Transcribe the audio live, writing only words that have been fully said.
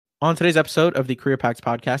On today's episode of the Career Packs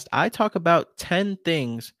podcast, I talk about 10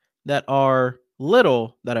 things that are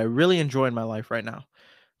little that I really enjoy in my life right now.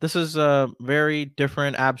 This is a very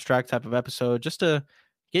different, abstract type of episode just to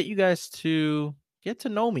get you guys to get to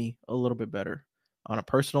know me a little bit better on a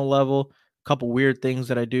personal level. A couple weird things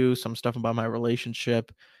that I do, some stuff about my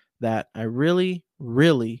relationship that I really,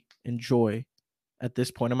 really enjoy at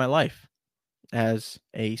this point in my life as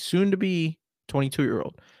a soon to be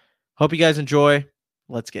 22-year-old. Hope you guys enjoy.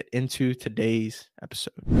 Let's get into today's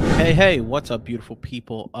episode. Hey, what's up, beautiful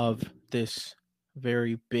people of this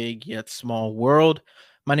very big yet small world?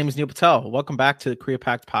 My name is Neil Patel. Welcome back to the Career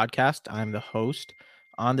Pact podcast. I'm the host.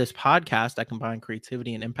 On this podcast, I combine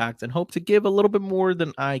creativity and impact and hope to give a little bit more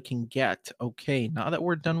than I can get. Okay, now that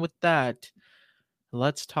we're done with that,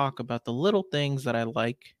 let's talk about the little things that I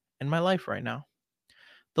like in my life right now.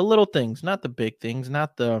 The little things, not the big things,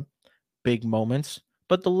 not the big moments,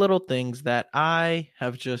 but the little things that I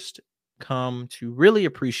have just come to really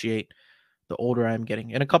appreciate the older I'm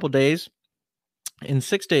getting. In a couple days, in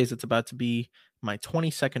 6 days, it's about to be my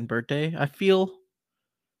 22nd birthday. I feel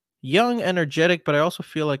young, energetic, but I also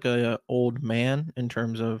feel like a old man in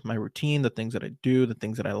terms of my routine, the things that I do, the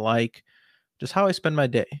things that I like, just how I spend my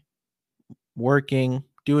day, working,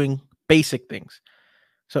 doing basic things.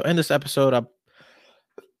 So in this episode,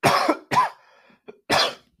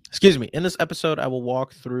 excuse me, in this episode, I will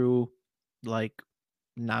walk through like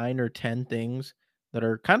 9 or 10 things that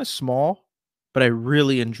are kind of small, but I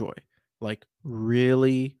really enjoy. Like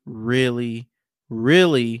really, really,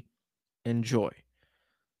 really enjoy.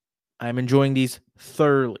 I'm enjoying these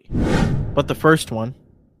thoroughly. But the first one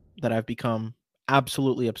that I've become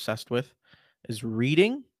absolutely obsessed with is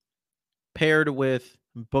reading paired with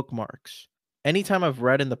bookmarks. Anytime I've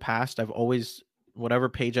read in the past, I've always, whatever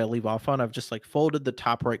page I leave off on, I've just like folded the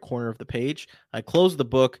top right corner of the page. I close the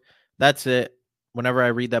book. That's it. Whenever I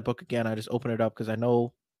read that book again, I just open it up because I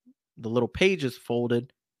know the little page is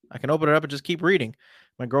folded. I can open it up and just keep reading.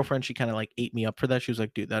 My girlfriend, she kind of like ate me up for that. She was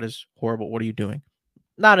like, dude, that is horrible. What are you doing?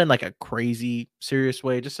 Not in like a crazy serious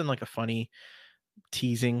way, just in like a funny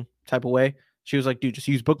teasing type of way. She was like, dude, just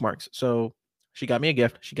use bookmarks. So she got me a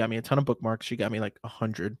gift. She got me a ton of bookmarks. She got me like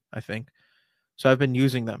 100, I think. So I've been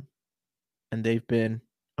using them and they've been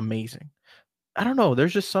amazing. I don't know.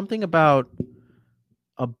 There's just something about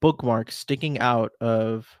a bookmark sticking out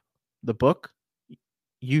of the book,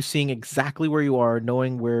 you seeing exactly where you are,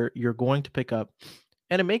 knowing where you're going to pick up.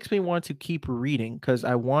 And it makes me want to keep reading because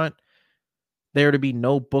I want there to be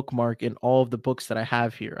no bookmark in all of the books that I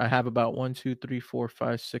have here. I have about 1, 2, 3, 4,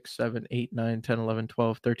 5, 6, 7, 8, 9, 10, 11,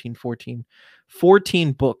 12, 13, 14,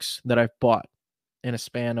 14 books that I've bought in a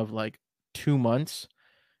span of like 2 months.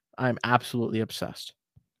 I'm absolutely obsessed.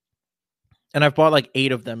 And I've bought like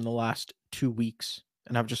 8 of them in the last 2 weeks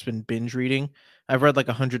and I've just been binge reading. I've read like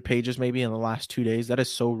 100 pages maybe in the last 2 days. That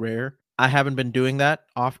is so rare. I haven't been doing that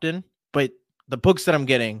often, but the books that I'm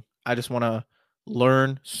getting, I just want to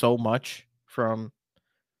learn so much from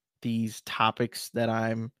these topics that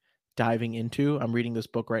I'm diving into. I'm reading this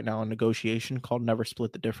book right now on negotiation called Never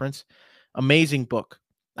Split the Difference. Amazing book.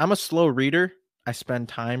 I'm a slow reader. I spend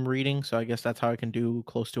time reading, so I guess that's how I can do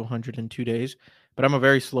close to 102 days. But I'm a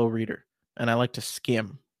very slow reader and I like to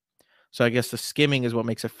skim. So I guess the skimming is what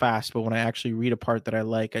makes it fast. But when I actually read a part that I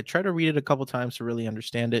like, I try to read it a couple times to really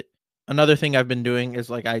understand it. Another thing I've been doing is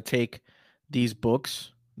like I take these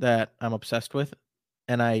books that I'm obsessed with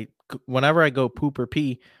and whenever I go poop or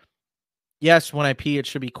pee, yes, when I pee, it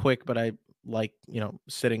should be quick, but I like,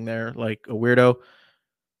 sitting there like a weirdo.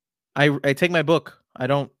 I take my book. I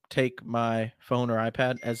don't take my phone or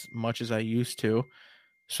iPad as much as I used to.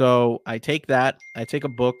 So I take that. I take a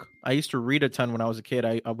book. I used to read a ton when I was a kid.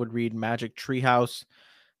 I would read Magic Treehouse,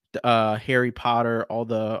 Harry Potter, all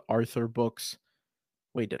the Arthur books.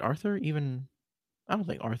 Wait, did Arthur even? I don't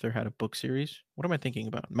think Arthur had a book series. What am I thinking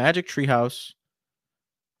about? Magic Treehouse,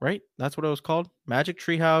 right? That's what it was called. Magic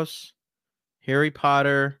Treehouse, Harry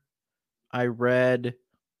Potter. I read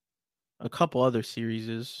a couple other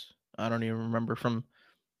series. I don't even remember from.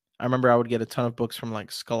 I remember I would get a ton of books from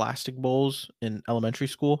like Scholastic Bowls in elementary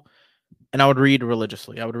school, and I would read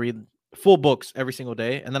religiously. I would read full books every single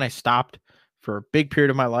day, and then I stopped for a big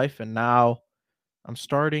period of my life, and now I'm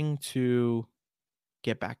starting to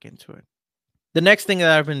get back into it. The next thing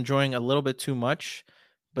that I've been enjoying a little bit too much,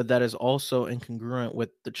 but that is also incongruent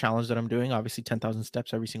with the challenge that I'm doing, obviously 10,000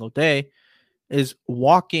 steps every single day, is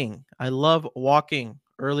walking. I love walking,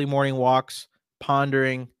 early morning walks,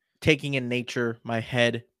 pondering, taking in nature. My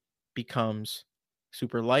head becomes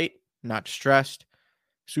super light, not stressed,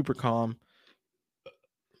 super calm.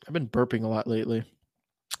 I've been burping a lot lately.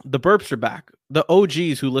 The burps are back. The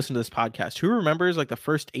OGs who listen to this podcast, who remembers like the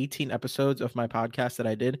first 18 episodes of my podcast that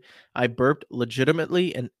I did, I burped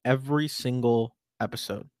legitimately in every single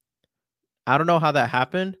episode. I don't know how that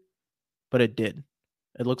happened, but it did.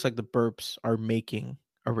 It looks like the burps are making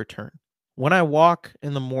a return. When I walk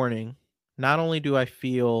in the morning, not only do I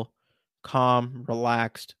feel calm,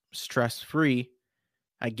 relaxed, stress-free,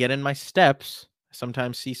 I get in my steps. I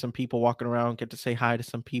sometimes see some people walking around, get to say hi to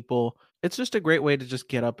some people. It's just a great way to just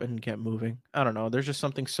get up and get moving. I don't know. There's just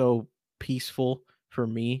something so peaceful for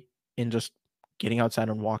me in just getting outside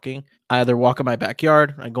and walking. I either walk in my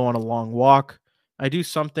backyard, I go on a long walk, I do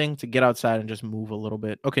something to get outside and just move a little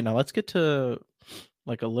bit. Okay, now let's get to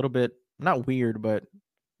like a little bit, not weird, but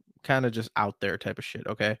kind of just out there type of shit.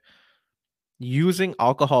 Okay. Using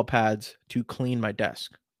alcohol pads to clean my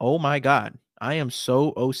desk. Oh my God. I am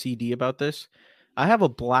so OCD about this. I have a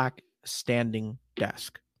black standing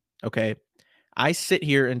desk. Okay. I sit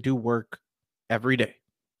here and do work every day.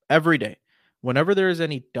 Every day. Whenever there is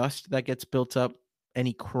any dust that gets built up,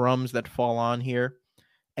 any crumbs that fall on here,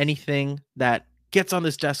 anything that gets on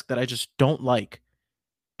this desk that I just don't like,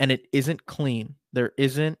 and it isn't clean, there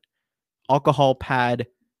isn't alcohol pad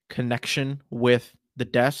connection with the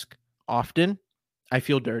desk often, I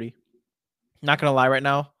feel dirty. Not gonna lie right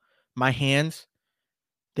now, my hands,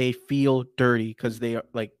 they feel dirty because they are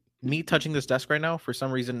like me touching this desk right now. For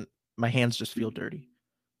some reason, my hands just feel dirty.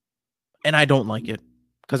 And I don't like it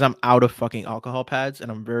because I'm out of fucking alcohol pads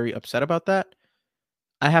and I'm very upset about that.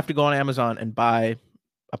 I have to go on Amazon and buy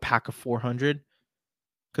a pack of 400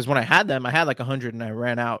 because when I had them, I had like 100 and I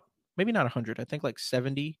ran out. Maybe not 100, I think like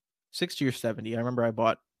 70, 60 or 70. I remember I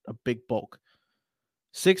bought a big bulk.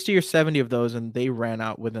 60 or 70 of those and they ran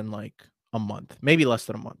out within like a month, maybe less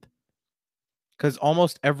than a month. Because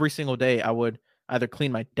almost every single day I would either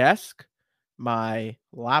clean my desk, my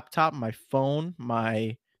laptop, my phone,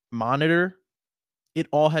 my monitor. It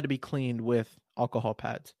all had to be cleaned with alcohol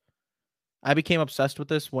pads. I became obsessed with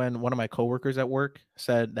this when one of my coworkers at work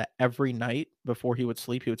said that every night before he would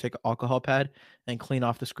sleep, he would take an alcohol pad and clean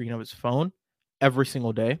off the screen of his phone every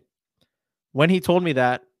single day. When he told me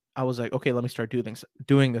that, I was like, okay, let me start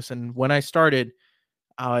doing this. And when I started,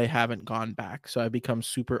 I haven't gone back. So I become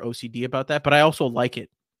super OCD about that. But I also like it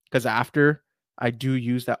because after I do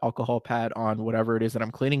use that alcohol pad on whatever it is that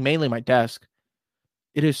I'm cleaning, mainly my desk,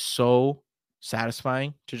 it is so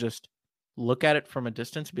satisfying to just look at it from a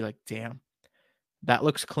distance and be like, damn, that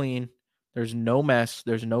looks clean. There's no mess.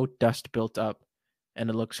 There's no dust built up. And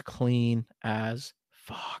it looks clean as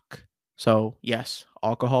fuck. So, yes,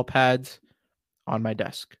 alcohol pads on my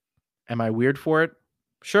desk. Am I weird for it?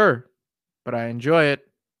 Sure, but I enjoy it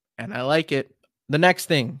and I like it. The next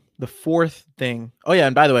thing, the fourth thing. Oh yeah,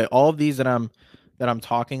 and by the way, all of these that I'm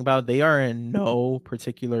talking about, they are in no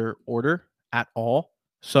particular order at all.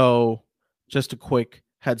 So, just a quick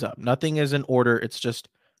heads up. Nothing is in order. It's just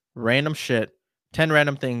random shit. 10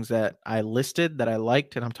 random things that I listed that I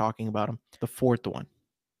liked and I'm talking about them. The fourth one,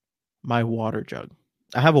 my water jug.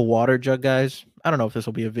 I have a water jug, guys. I don't know if this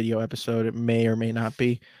will be a video episode. It may or may not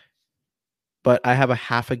be. But I have a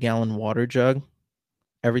half a gallon water jug.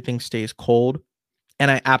 Everything stays cold,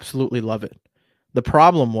 and I absolutely love it. The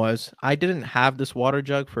problem was I didn't have this water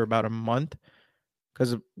jug for about a month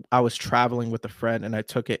because I was traveling with a friend and I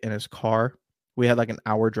took it in his car. We had like an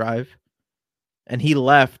hour drive, and he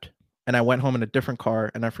left, and I went home in a different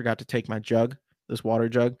car, and I forgot to take my jug, this water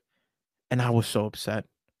jug, and I was so upset.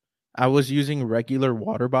 I was using regular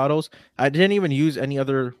water bottles. I didn't even use any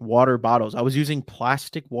other water bottles. I was using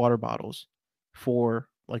plastic water bottles for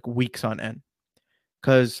like weeks on end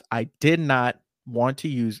because I did not want to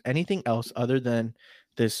use anything else other than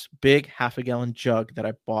this big half a gallon jug that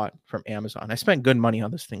I bought from Amazon. I spent good money on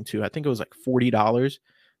this thing too. I think it was like $40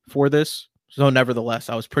 for this. So, nevertheless,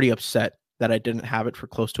 I was pretty upset that I didn't have it for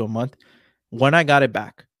close to a month. When I got it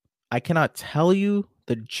back, I cannot tell you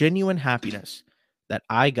the genuine happiness that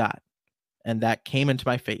I got and that came into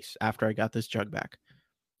my face after I got this jug back.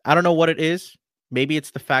 I don't know what it is. Maybe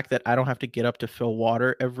it's the fact that I don't have to get up to fill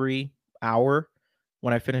water every hour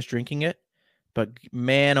when I finish drinking it. But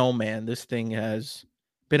man, oh man, this thing has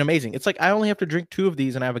been amazing. It's like I only have to drink 2 of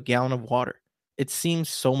these and I have a gallon of water. It seems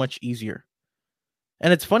so much easier.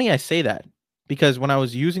 And it's funny I say that because when I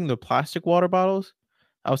was using the plastic water bottles,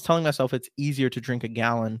 I was telling myself it's easier to drink a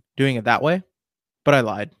gallon doing it that way, but I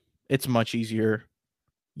lied. It's much easier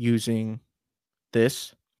using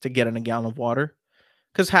this to get in a gallon of water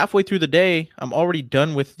because halfway through the day, I'm already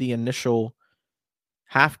done with the initial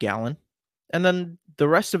half gallon. And then the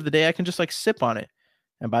rest of the day, I can just like sip on it.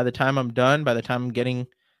 And by the time I'm done, by the time I'm getting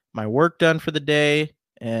my work done for the day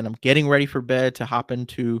and I'm getting ready for bed to hop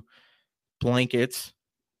into blankets,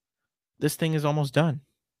 this thing is almost done.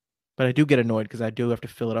 But I do get annoyed because I do have to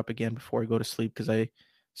fill it up again before I go to sleep because I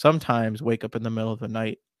sometimes wake up in the middle of the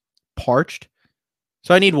night parched.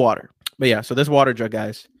 So I need water. But yeah, so this water jug,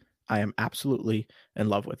 guys, I am absolutely in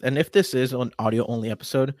love with. And if this is an audio only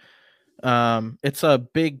episode, it's a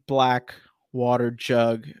big black water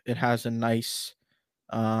jug. It has a nice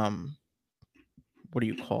what do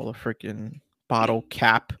you call a freaking bottle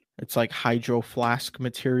cap? It's like hydro flask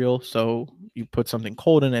material. So you put something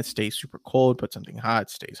cold in it, stays super cold. Put something hot,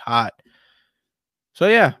 stays hot. So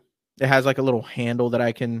yeah, it has like a little handle that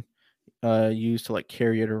I can use to like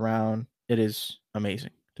carry it around. It is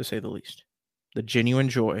amazing to say the least. The genuine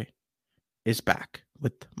joy is back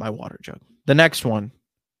with my water jug. The next one,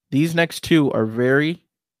 these next two are very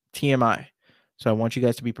TMI. So I want you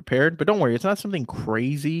guys to be prepared, but don't worry, it's not something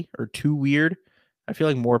crazy or too weird. I feel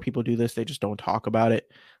like more people do this, they just don't talk about it.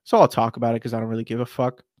 So I'll talk about it because I don't really give a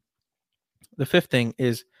fuck. The fifth thing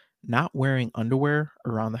is not wearing underwear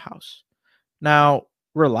around the house. Now,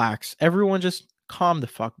 relax. Everyone just calm the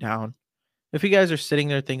fuck down. If you guys are sitting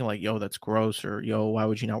there thinking like, yo, that's gross, or yo, why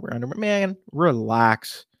would you not wear underwear? Man,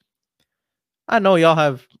 relax. I know y'all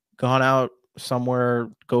have gone out somewhere,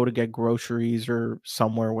 go to get groceries or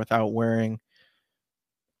somewhere without wearing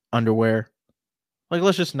underwear. Like,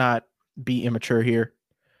 let's just not be immature here.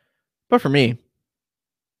 But for me,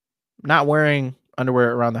 not wearing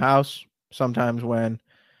underwear around the house, sometimes when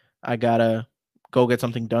I gotta go get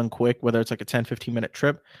something done quick, whether it's like a 10-15 minute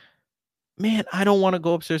trip, man, I don't want to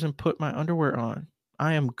go upstairs and put my underwear on.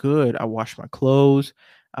 I am good. I wash my clothes.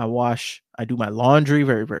 I do my laundry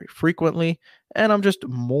very, very frequently, and I'm just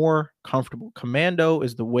more comfortable. Commando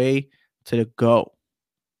is the way to go.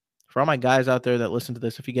 For all my guys out there that listen to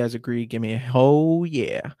this, if you guys agree, give me a oh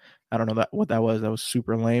yeah. I don't know what that was. That was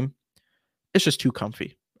super lame. It's just too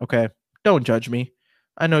comfy. Okay. Don't judge me.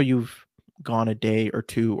 I know you've gone a day or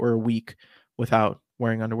two or a week without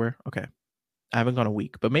wearing underwear. Okay. I haven't gone a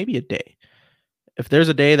week, but maybe a day. If there's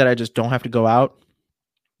a day that I just don't have to go out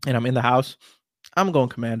and I'm in the house, I'm going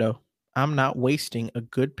commando. I'm not wasting a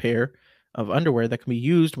good pair of underwear that can be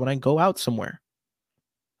used when I go out somewhere.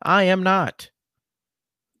 I am not.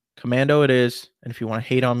 Commando it is. And if you want to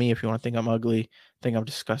hate on me, if you want to think I'm ugly, think I'm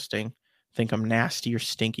disgusting, think I'm nasty or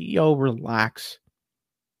stinky, yo, relax.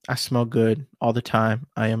 I smell good all the time.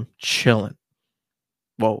 I am chilling.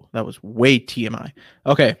 Whoa, that was way TMI.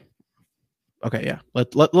 Okay. Okay, yeah.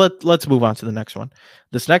 Let's move on to the next one.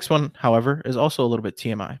 This next one, however, is also a little bit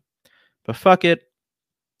TMI. But fuck it.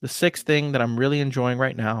 The sixth thing that I'm really enjoying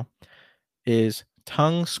right now is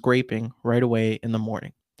tongue scraping right away in the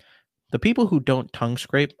morning. The people who don't tongue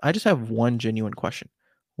scrape, I just have one genuine question.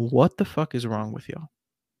 What the fuck is wrong with y'all?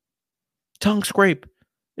 Tongue scrape.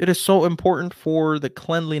 It is so important for the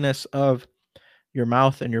cleanliness of your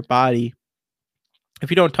mouth and your body. If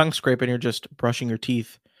you don't tongue scrape and you're just brushing your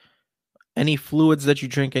teeth, any fluids that you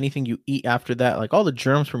drink, anything you eat after that, like all the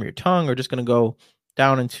germs from your tongue are just going to go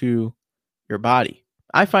down into your body.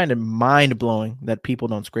 I find it mind blowing that people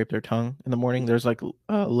don't scrape their tongue in the morning. There's like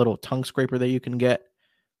a little tongue scraper that you can get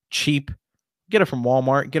cheap. Get it from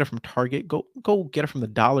Walmart, get it from Target, go get it from the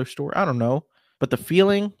dollar store. I don't know. But the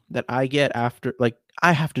feeling that I get after, like,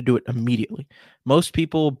 I have to do it immediately. Most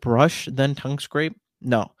people brush, then tongue scrape.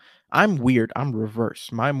 No, I'm weird. I'm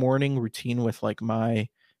reverse. My morning routine with like my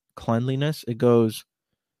cleanliness, it goes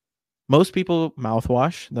most people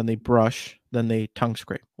mouthwash, then they brush, then they tongue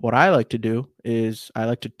scrape. What I like to do is I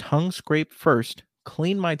like to tongue scrape first,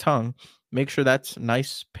 clean my tongue, make sure that's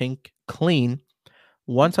nice, pink, clean.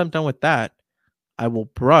 Once I'm done with that, I will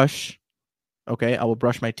brush. Okay, I will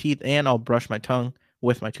brush my teeth and I'll brush my tongue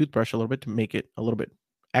with my toothbrush a little bit to make it a little bit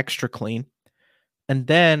extra clean. And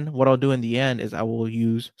then what I'll do in the end is I will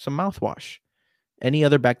use some mouthwash. Any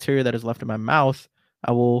other bacteria that is left in my mouth,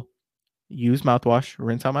 I will use mouthwash,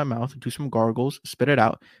 rinse out my mouth, do some gargles, spit it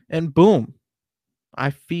out, and boom, I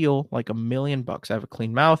feel like $1,000,000. I have a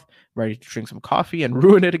clean mouth, ready to drink some coffee and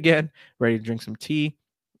ruin it again, ready to drink some tea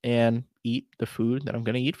and eat the food that I'm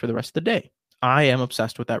going to eat for the rest of the day. I am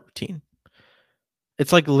obsessed with that routine.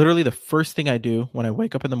 It's like literally the first thing I do when I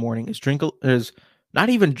wake up in the morning is not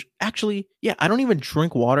even actually, yeah, I don't even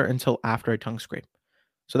drink water until after I tongue scrape.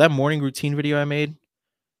 So that morning routine video I made,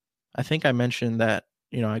 I think I mentioned that,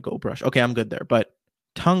 I go brush. Okay, I'm good there. But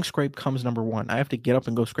tongue scrape comes number one. I have to get up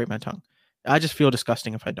and go scrape my tongue. I just feel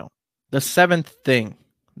disgusting if I don't. The seventh thing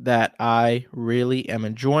that I really am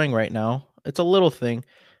enjoying right now, it's a little thing,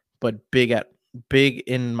 but big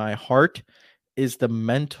in my heart, is the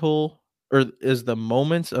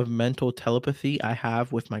moments of mental telepathy I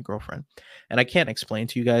have with my girlfriend. And I can't explain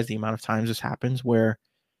to you guys the amount of times this happens where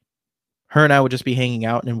her and I would just be hanging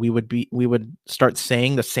out, and we would start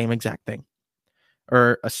saying the same exact thing,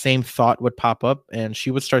 or a same thought would pop up, and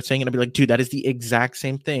she would start saying it, and I'd be like, dude, that is the exact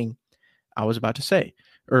same thing I was about to say.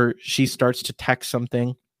 Or she starts to text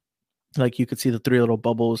something, like you could see the three little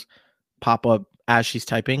bubbles pop up as she's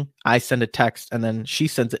typing. I send a text, and then she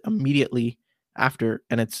sends it immediately after,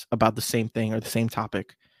 and it's about the same thing or the same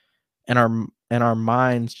topic. And our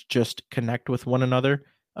minds just connect with one another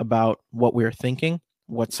about what we're thinking,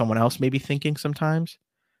 what someone else may be thinking sometimes.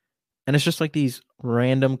 And it's just like these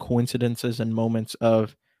random coincidences and moments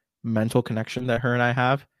of mental connection that her and I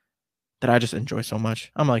have that I just enjoy so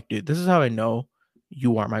much. I'm like, dude, this is how I know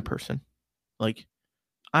you are my person. Like,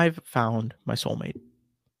 I've found my soulmate.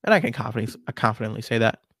 And I can confidently say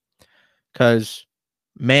that, because,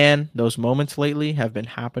 man, those moments lately have been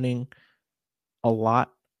happening a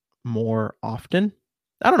lot more often.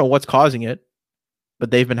 I don't know what's causing it,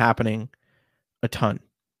 but they've been happening a ton.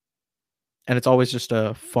 And it's always just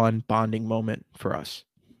a fun bonding moment for us.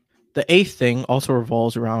 The eighth thing also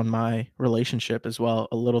revolves around my relationship as well.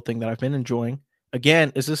 A little thing that I've been enjoying,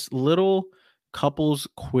 again, is this little couples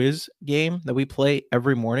quiz game that we play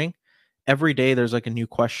every morning. Every day, there's like a new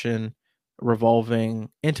question revolving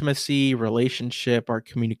intimacy, relationship, our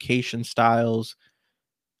communication styles,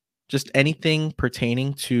 just anything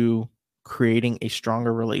pertaining to creating a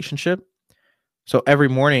stronger relationship. So every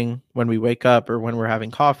morning when we wake up, or when we're having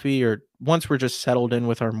coffee, or once we're just settled in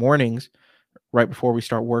with our mornings, right before we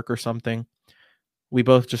start work or something, we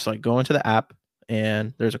both just like go into the app,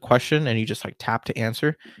 and there's a question, and you just like tap to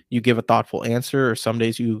answer. You give a thoughtful answer, or some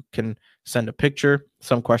days you can send a picture.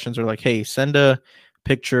 Some questions are like, hey, send a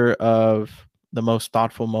picture of the most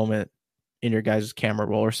thoughtful moment in your guys' camera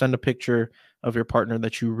roll, or send a picture of your partner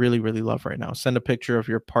that you really, really love right now. Send a picture of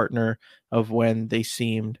your partner of when they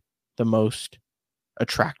seemed the most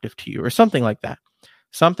attractive to you, or something like that.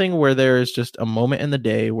 Something where there is just a moment in the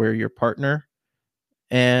day where your partner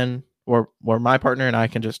and or my partner and I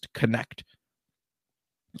can just connect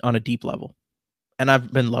on a deep level. And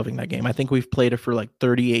I've been loving that game. I think we've played it for like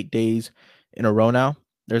 38 days in a row now.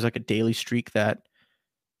 There's like a daily streak that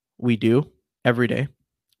we do every day.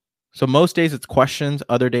 So most days it's questions,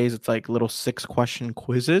 other days it's like little 6-question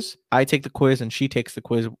quizzes. I take the quiz and she takes the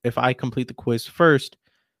quiz. If I complete the quiz first,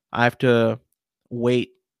 I have to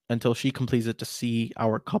wait until she completes it to see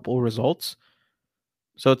our couple results.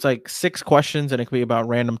 So it's like 6 questions, and it could be about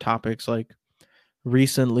random topics. Like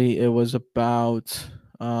recently it was about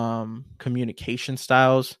communication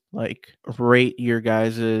styles, like rate your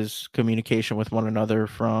guys's communication with one another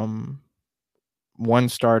from 1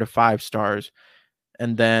 star to 5 stars.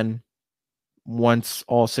 And then once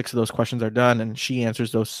all 6 of those questions are done and she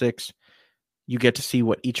answers those 6, you get to see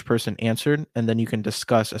what each person answered, and then you can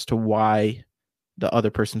discuss as to why the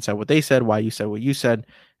other person said what they said, why you said what you said,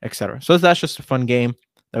 etc. So that's just a fun game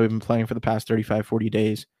that we've been playing for the past 35, 40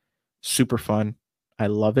 days. Super fun. I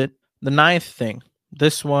love it. The ninth thing,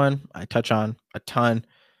 this one I touch on a ton,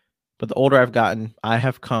 but the older I've gotten, I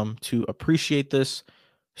have come to appreciate this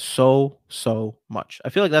so much. I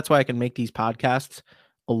feel like that's why I can make these podcasts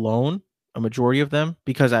alone, a majority of them,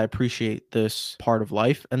 because I appreciate this part of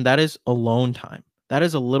life, and that is alone time. That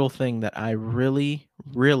is a little thing that I really,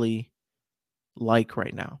 really like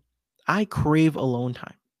right now. I crave alone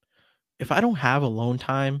time. If I don't have alone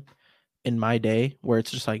time in my day where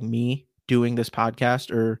it's just like me doing this podcast,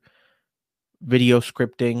 or video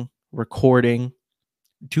scripting, recording,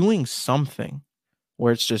 doing something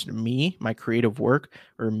where it's just me, my creative work,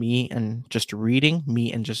 or me and just reading,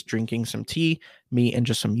 me and just drinking some tea, me and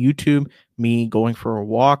just some YouTube, me going for a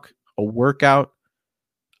walk, a workout,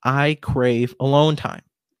 I crave alone time.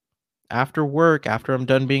 After work, after I'm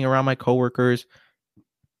done being around my coworkers,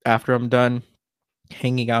 after I'm done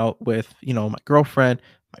hanging out with, my girlfriend,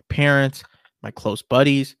 my parents, my close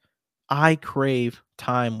buddies, I crave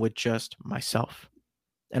time with just myself.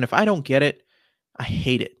 And if I don't get it, I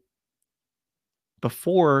hate it.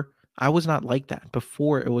 Before, I was not like that.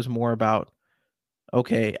 Before, it was more about,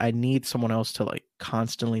 okay, I need someone else to like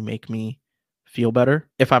constantly make me feel better.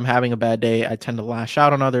 If I'm having a bad day, I tend to lash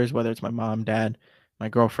out on others, whether it's my mom, dad, my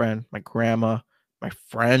girlfriend, my grandma, my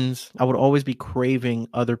friends. I would always be craving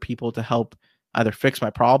other people to help either fix my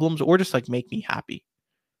problems or just like make me happy,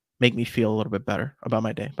 make me feel a little bit better about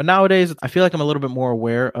my day. But nowadays, I feel like I'm a little bit more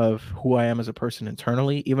aware of who I am as a person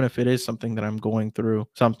internally, even if it is something that I'm going through,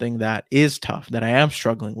 something that is tough, that I am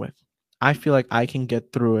struggling with. I feel like I can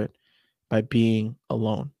get through it by being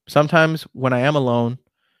alone. Sometimes when I am alone,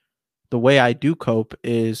 the way I do cope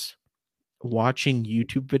is watching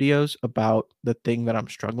YouTube videos about the thing that I'm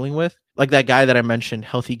struggling with. Like that guy that I mentioned,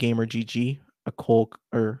 Healthy Gamer GG, Akol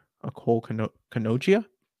Kanogia.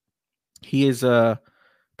 He is a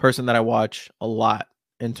person that I watch a lot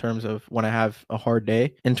in terms of when I have a hard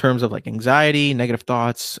day, in terms of like anxiety, negative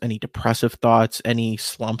thoughts, any depressive thoughts, any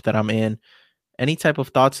slump that I'm in, any type of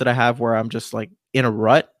thoughts that I have where I'm just like in a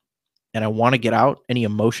rut and I want to get out, any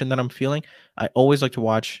emotion that I'm feeling. I always like to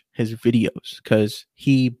watch his videos because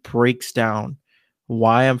he breaks down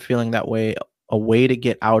why I'm feeling that way, a way to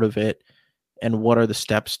get out of it, and what are the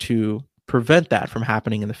steps to prevent that from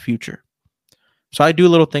happening in the future. So I do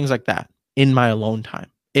little things like that in my alone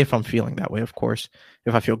time, if I'm feeling that way, of course.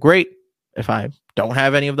 If I feel great, if I don't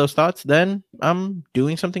have any of those thoughts, then I'm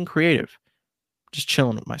doing something creative, just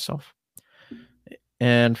chilling with myself.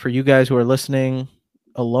 And for you guys who are listening,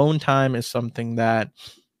 alone time is something that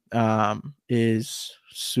is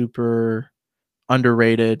super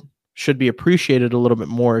underrated, should be appreciated a little bit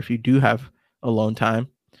more if you do have alone time.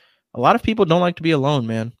 A lot of people don't like to be alone,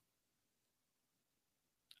 man.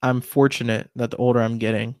 I'm fortunate that the older I'm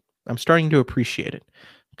getting, I'm starting to appreciate it,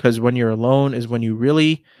 because when you're alone is when you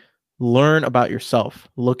really learn about yourself,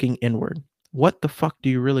 looking inward. What the fuck do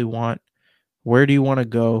you really want? Where do you want to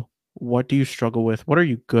go? What do you struggle with? What are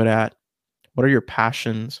you good at? What are your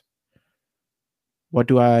passions? What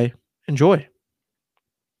do I enjoy?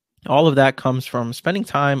 All of that comes from spending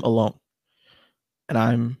time alone. And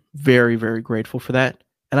I'm very, very grateful for that.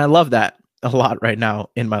 And I love that a lot right now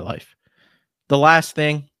in my life. The last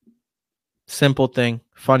thing, simple thing,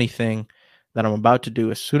 funny thing that I'm about to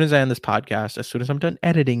do as soon as I end this podcast, as soon as I'm done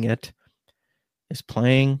editing it, is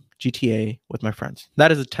playing GTA with my friends.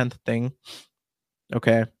 That is the 10th thing.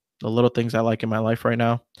 Okay. The little things I like in my life right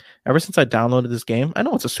now. Ever since I downloaded this game, I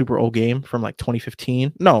know it's a super old game from like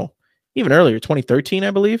 2015. No, even earlier, 2013,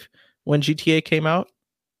 I believe, when GTA came out.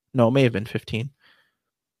 No, it may have been 15.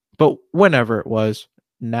 But whenever it was,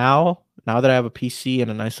 now that I have a PC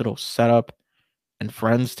and a nice little setup and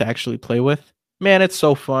friends to actually play with, man, it's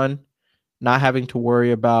so fun not having to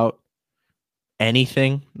worry about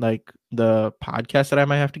anything like the podcast that I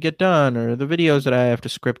might have to get done, or the videos that I have to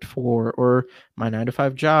script for, or my 9 to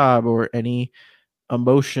 5 job, or any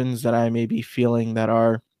emotions that I may be feeling that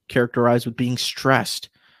are characterized with being stressed.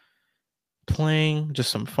 Playing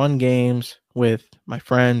just some fun games with my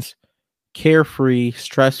friends, carefree,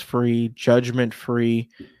 stress-free, judgment-free.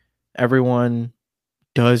 Everyone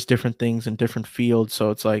does different things in different fields, so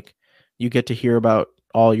it's like you get to hear about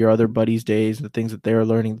all your other buddies' days, the things that they're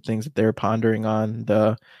learning, the things that they're pondering on,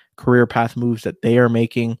 the career path moves that they are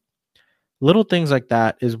making. Little things like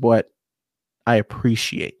that is what I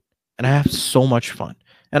appreciate. And I have so much fun.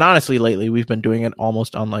 And honestly, lately we've been doing it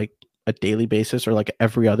almost on like a daily basis, or like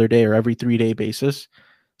every other day or every 3-day basis.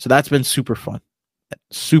 So that's been super fun.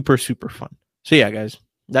 Super, super fun. So yeah, guys,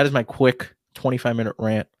 that is my quick 25-minute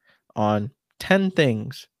rant on 10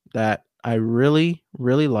 things that I really,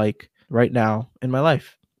 really like right now in my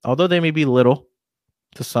life. Although they may be little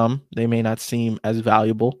to some, they may not seem as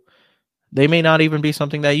valuable. They may not even be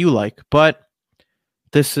something that you like, but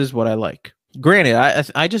this is what I like. Granted,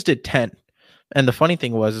 I just did 10. And the funny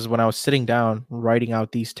thing was, is when I was sitting down writing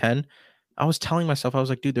out these 10, I was telling myself, I was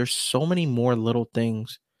like, dude, there's so many more little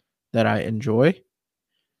things that I enjoy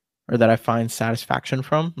or that I find satisfaction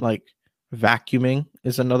from. Like vacuuming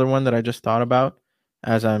is another one that I just thought about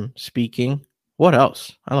as I'm speaking. What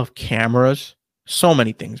else? I love cameras. So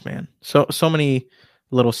many things, man. So many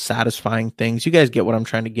little satisfying things. You guys get what I'm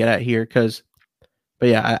trying to get at here, but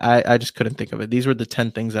yeah, I just couldn't think of it. These were the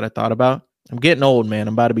 10 things that I thought about. I'm getting old, man.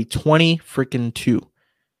 I'm about to be 20 freaking 2.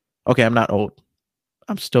 Okay, I'm not old.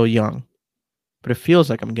 I'm still young, but it feels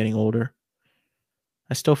like I'm getting older.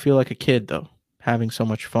 I still feel like a kid though, having so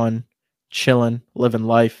much fun, chilling, living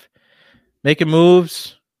life, making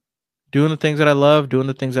moves, doing the things that I love, doing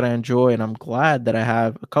the things that I enjoy. And I'm glad that I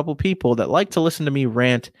have a couple people that like to listen to me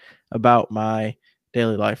rant about my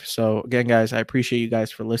daily life. So again, guys, I appreciate you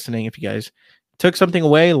guys for listening. If you guys took something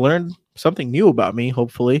away, learned something new about me,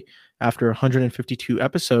 hopefully after 152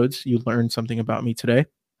 episodes, you learned something about me today.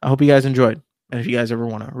 I hope you guys enjoyed. And if you guys ever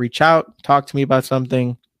want to reach out, talk to me about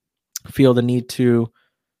something, feel the need to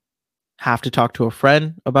have to talk to a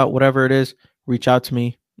friend about whatever it is, reach out to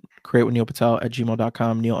me. Create with Neil Patel at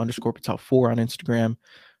gmail.com, Neil_Patel4 on Instagram,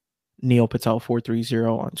 Neil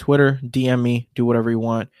Patel430 on Twitter. DM me, do whatever you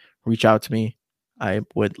want. Reach out to me. I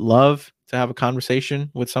would love to have a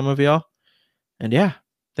conversation with some of y'all. And yeah,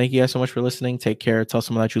 thank you guys so much for listening. Take care. Tell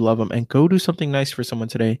someone that you love them and go do something nice for someone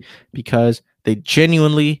today because they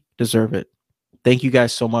genuinely deserve it. Thank you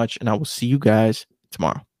guys so much. And I will see you guys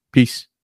tomorrow. Peace.